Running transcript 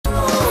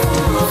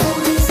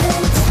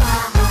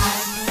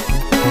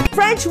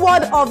French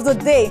word of the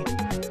day.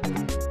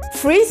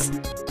 Frites,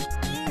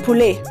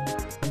 poulet.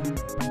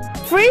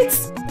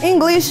 Frites,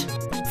 English,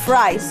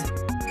 fries.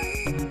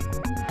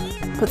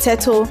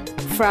 Potato,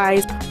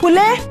 fries.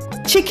 Poulet,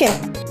 chicken.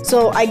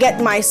 So I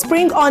get my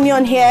spring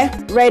onion here,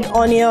 red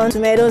onion,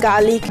 tomato,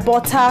 garlic,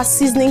 butter,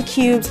 seasoning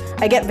cubes.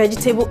 I get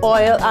vegetable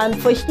oil, and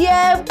for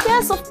here,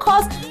 yes, of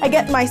course, I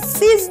get my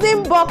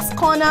seasoning box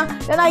corner.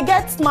 Then I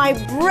get my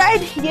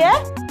bread here.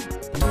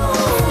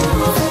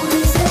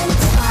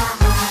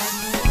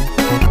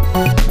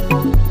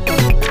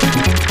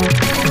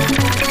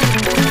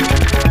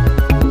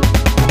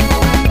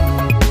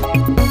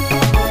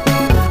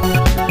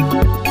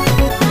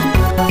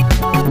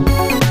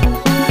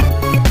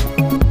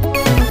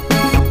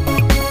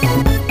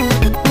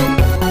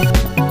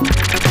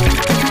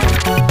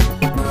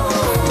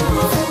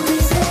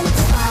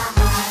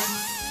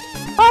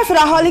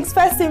 Foodaholics,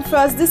 first thing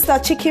first, this is a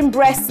chicken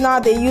breast now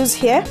they use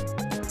here.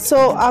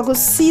 So I will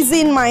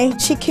season my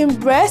chicken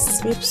breast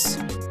strips,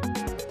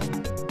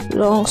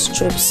 long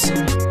strips. 2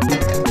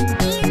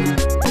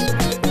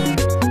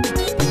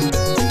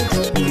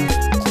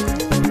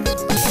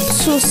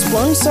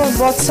 spoons of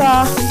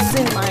butter.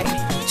 Season my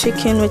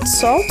chicken with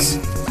salt,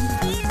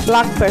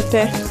 black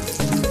pepper.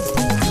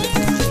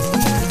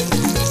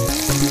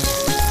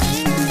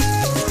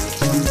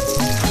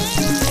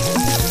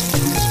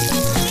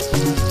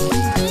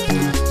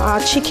 Our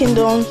chicken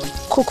don't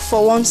cook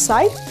for one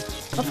side.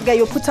 Don't forget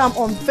you put them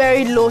on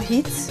very low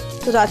heat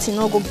so that it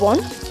not go burn.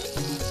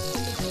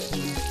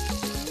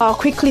 I'll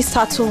quickly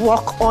start to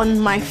work on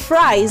my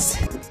fries.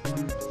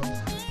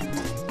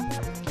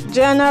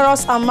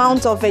 Generous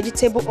amount of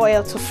vegetable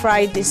oil to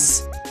fry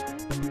this.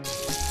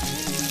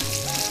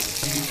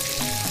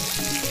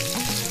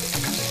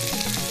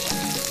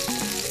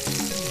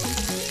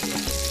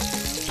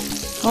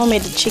 I'll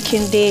make the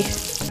chicken there.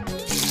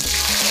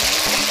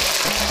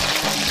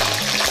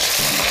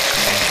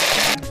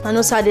 And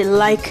also I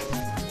like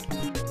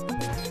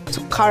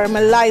to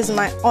caramelize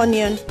my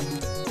onion.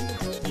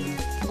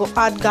 Go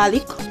add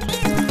garlic.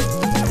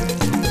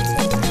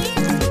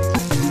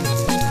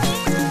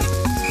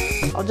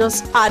 I'll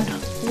just add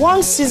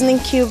 1 seasoning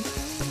cube.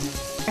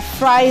 My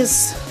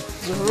fries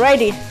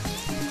ready.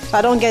 So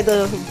I don't get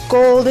the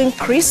golden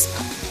crisp.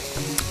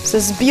 So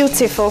it's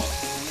beautiful.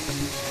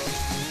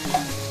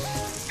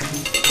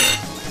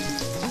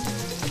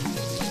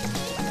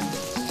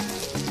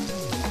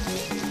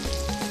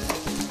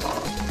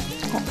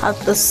 At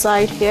the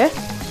side here.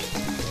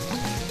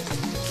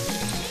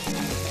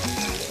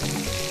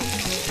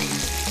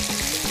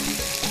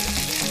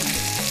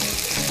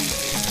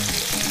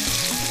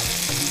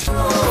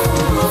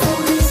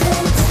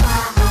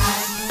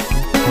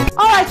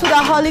 Alright,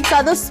 Foodaholics,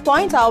 at this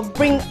point I'll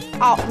bring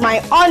out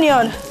my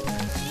onion.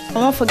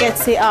 Don't forget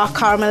to say our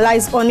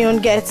caramelized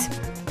onion get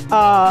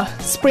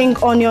spring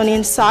onion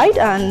inside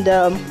and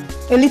a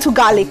little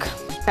garlic.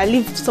 I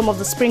leave some of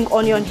the spring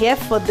onion here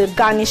for the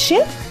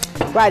garnishing.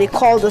 What they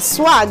call the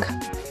swag.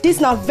 This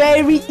is a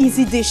very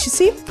easy dish, you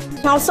see.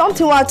 Now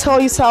something I'll tell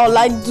you so I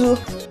like to do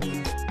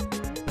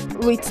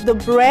with the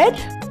bread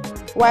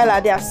while I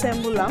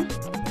assemble them.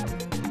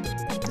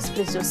 This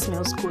place just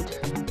smells good.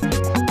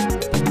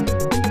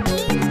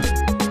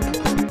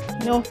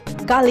 You know,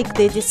 garlic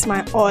there, this is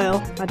my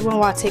oil. I don't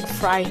want to take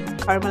fry,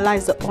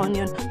 caramelize the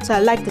onion. So I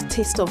like the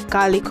taste of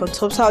garlic on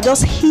top. So I'll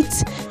just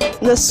heat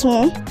this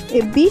one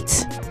a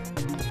bit.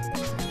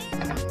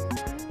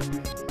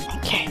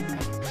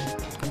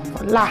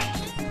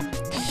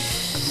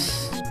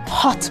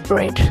 Hot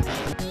bread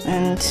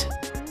and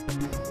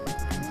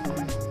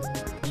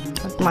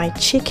my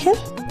chicken.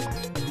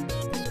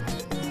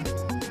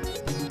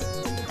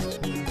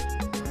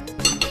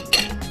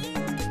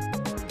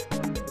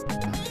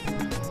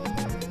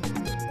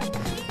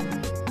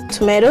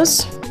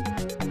 Tomatoes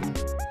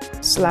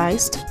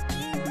sliced.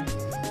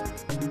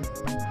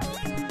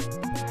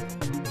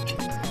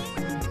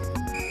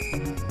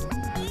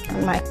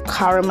 And my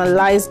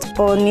caramelized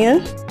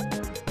onion.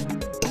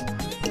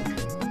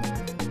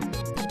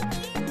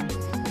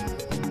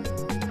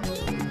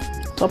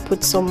 Top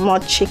with some more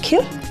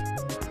chicken.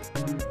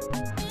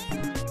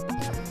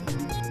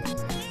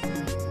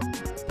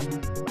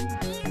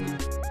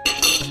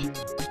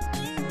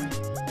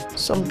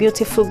 Some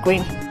beautiful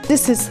green.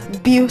 This is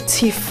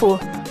beautiful.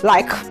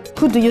 Like,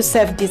 who do you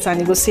serve this and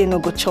you go say no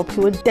go chop?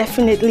 You will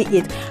definitely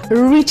eat.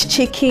 Rich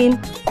chicken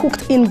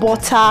cooked in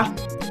butter.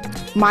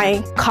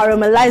 My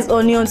caramelized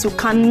onions, you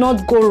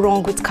cannot go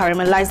wrong with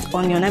caramelized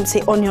onion. I'm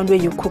saying onion where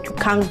you cook, you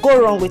can't go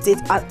wrong with it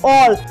at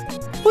all.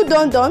 Who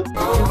done?